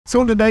So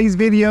in today's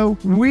video,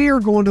 we are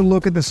going to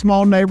look at the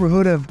small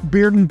neighborhood of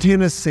Bearden,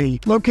 Tennessee,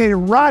 located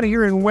right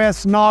here in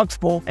West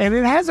Knoxville, and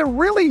it has a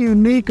really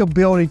unique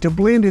ability to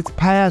blend its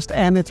past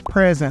and its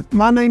present.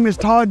 My name is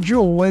Todd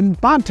Jewell, and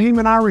my team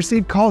and I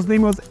receive calls and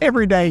emails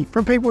every day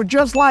from people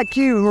just like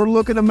you who are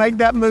looking to make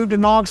that move to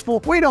Knoxville.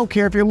 We don't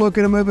care if you're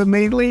looking to move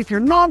immediately. If you're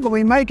not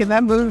going to be making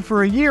that move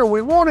for a year,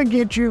 we want to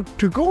get you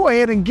to go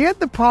ahead and get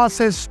the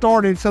process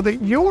started so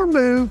that your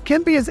move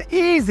can be as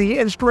easy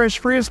and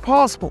stress-free as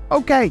possible.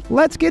 Okay,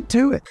 let's get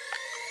to it.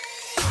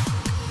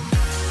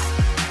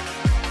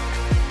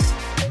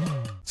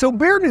 So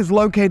Bearden is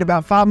located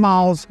about 5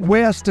 miles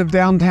west of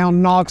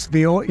downtown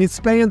Knoxville. It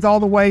spans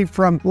all the way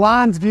from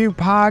Lions View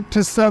Pike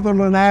to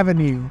Sutherland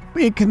Avenue.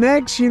 It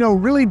connects,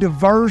 really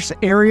diverse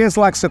areas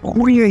like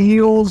Sequoia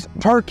Hills,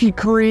 Turkey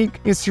Creek.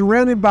 It's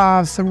surrounded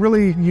by some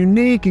really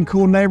unique and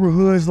cool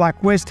neighborhoods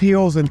like West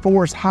Hills and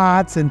Forest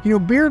Heights. And,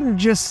 Bearden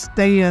just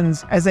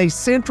stands as a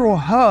central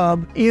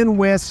hub in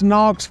West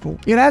Knoxville.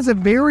 It has a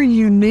very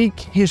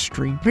unique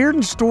history.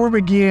 Bearden's story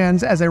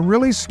begins as a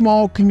really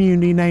small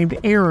community named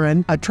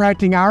Erin,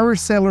 attracting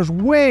Irish settlers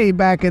way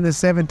back in the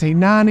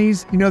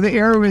 1790s. The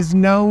area is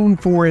known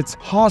for its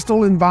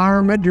hostile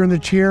environment during the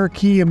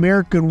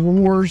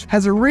Cherokee-American Wars,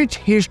 has a rich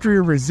history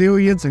of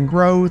resilience and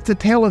growth, a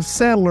tale of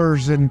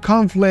settlers and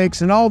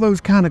conflicts and all those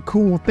kind of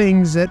cool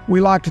things that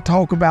we like to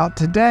talk about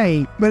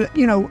today. But,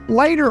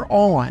 later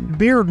on,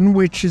 Bearden,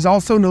 which is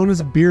also known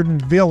as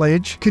Bearden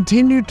Village,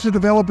 continued to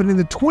develop, and in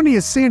the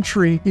 20th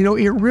century,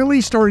 it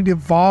really started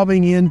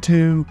evolving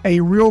into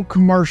a real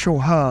commercial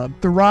hub.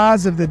 The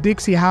rise of the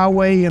Dixie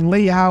Highway and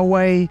Lee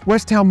Highway.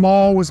 Westtown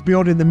Mall was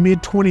built in the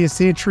mid-20th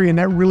century, and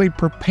that really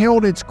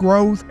propelled its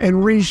growth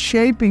and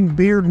reshaping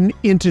Bearden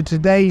into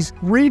today's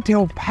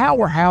retail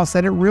powerhouse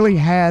that it really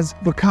has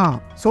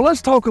become. So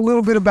let's talk a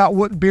little bit about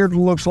what Bearden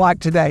looks like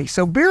today.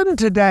 So Bearden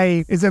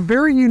today is a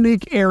very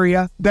unique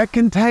area that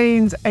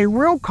contains a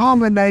real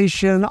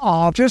combination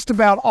of just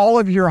about all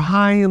of your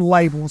high-end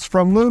labels,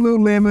 from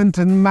Lululemon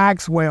to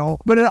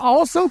Maxwell, but it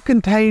also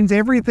contains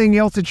everything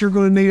else that you're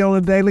going to need on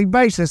a daily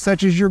basis,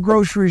 such as your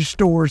grocery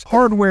stores,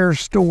 hardware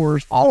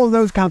stores, all of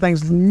those kind of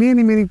things.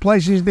 Many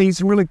places to eat,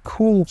 some really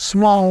cool,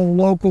 small,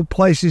 local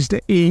places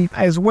to eat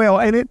as well.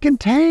 And it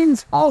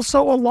contains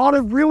also a lot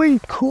of really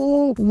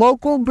cool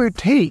local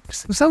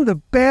boutiques. Some of the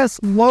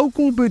best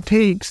local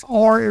boutiques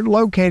are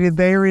located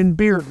there in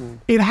Bearden.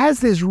 It has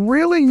this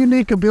really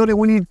unique ability.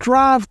 When you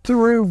drive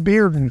through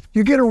Bearden,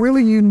 you get a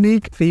really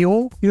unique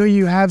feel.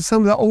 You have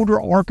some of the older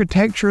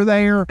architecture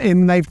there,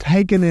 and they've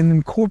taken and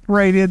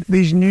incorporated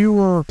these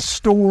newer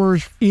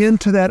stores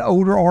into that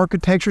older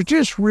architecture. It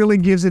just really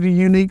gives it a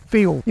unique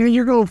feel.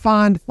 You're going to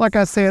find, like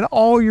I said,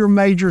 all your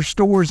major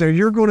stores there.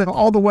 You're going to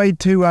all the way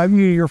to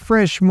your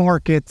fresh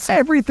markets,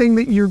 everything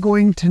that you're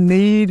going to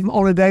need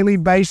on a daily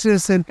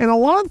basis, and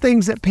a lot of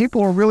things that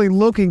people are really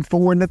looking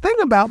for. And the thing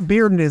about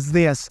Bearden is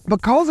this: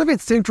 because of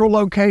its central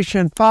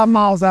location, 5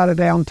 miles out of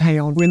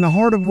downtown, in the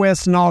heart of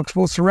West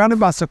Knoxville, surrounded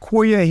by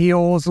Sequoia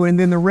Hills, and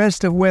then the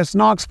rest of West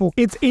Knoxville,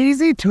 it's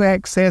easy to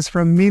access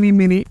from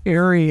many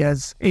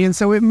areas. And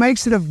so it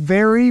makes it a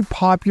very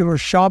popular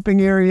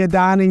shopping area,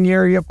 dining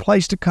area,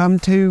 place to come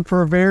to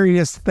for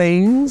various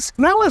things.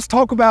 Now let's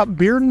talk about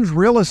Bearden's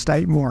real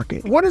estate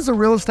market. What is the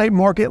real estate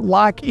market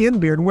like in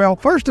Bearden? Well,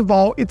 first of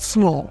all, it's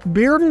small.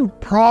 Bearden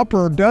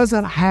proper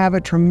doesn't have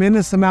a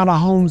tremendous amount of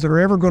homes that are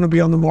ever going to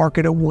be on the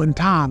market at one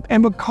time.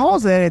 And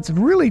because of that, it's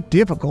really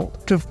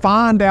difficult to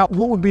find out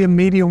what would be a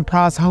medium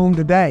price home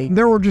today.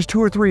 There were just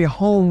 2 or 3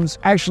 homes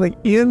actually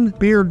in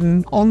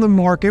Bearden on the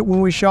market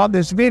when we shot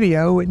this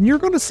video, and you're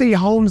going to see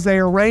homes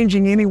there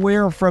ranging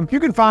anywhere from, you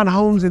can find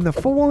homes in the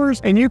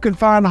 4s, and you can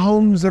find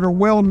homes that are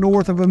well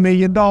north of $1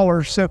 million.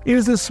 So it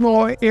is a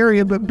small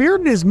area, but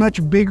Bearden is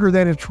much bigger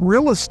than its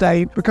real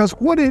estate, because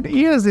what it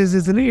is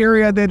an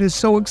area that is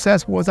so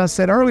accessible, as I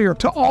said earlier,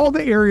 to all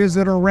the areas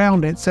that are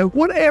around it. So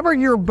whatever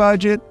your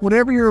budget,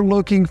 whatever you're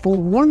looking for,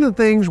 one of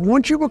the things,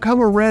 once you become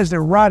a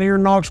resident right here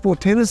in Knoxville,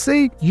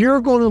 Tennessee,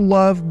 you're going to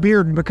love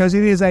Bearden, because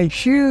it is a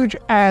huge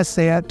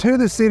asset to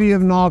the city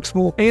of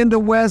Knoxville and to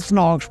West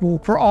Knoxville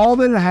for all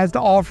that it has to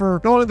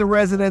offer, not only the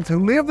residents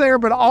who live there,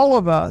 but all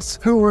of us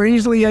who are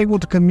easily able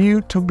to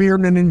commute to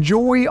Bearden and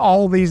enjoy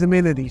all these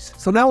amenities.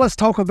 So now let's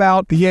talk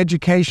about the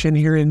education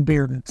here in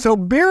Bearden. So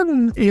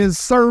Bearden is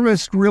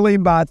serviced really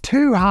by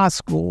 2 high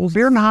schools,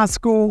 Bearden High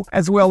School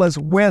as well as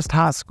West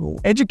High School.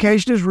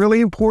 Education is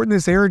really important in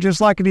this area,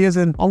 just like it is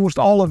in almost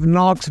all of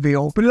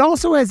Knoxville, but it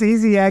also has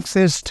easy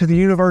access to the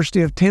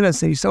University of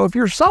Tennessee. So if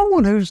you're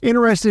someone who's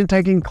interested in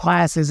taking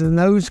classes and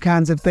those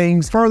kinds of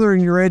things,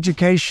 furthering your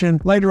education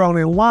later on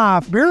in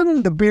life,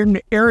 the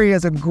Bearden area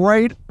is a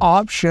great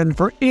option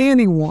for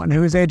anyone and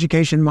who is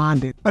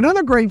education-minded.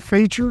 Another great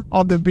feature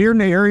of the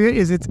Bearden area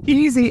is its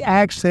easy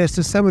access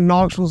to some of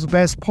Knoxville's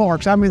best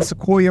parks. I'm in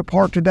Sequoia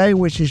Park today,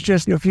 which is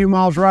just a few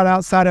miles right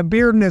outside of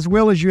Bearden, as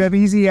well as you have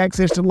easy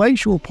access to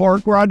Lakeshore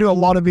Park, where I do a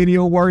lot of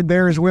video work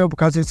there as well,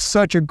 because it's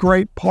such a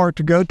great park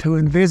to go to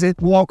and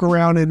visit, walk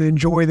around, and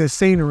enjoy the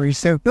scenery.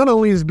 So not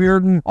only is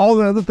Bearden all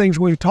the other things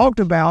we've talked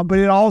about, but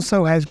it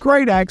also has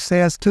great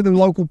access to the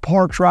local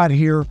parks right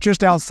here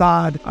just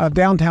outside of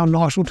downtown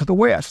Knoxville to the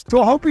west.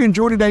 So I hope you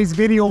enjoyed today's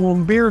video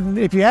on Bearden.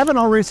 If you haven't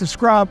already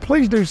subscribed,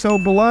 please do so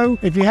below.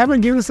 If you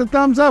haven't given us a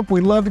thumbs up,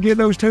 we'd love to get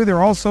those too.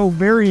 They're also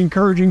very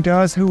encouraging to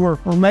us who are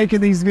making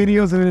these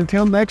videos. And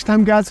until next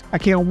time, guys, I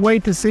can't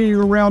wait to see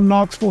you around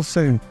Knoxville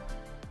soon.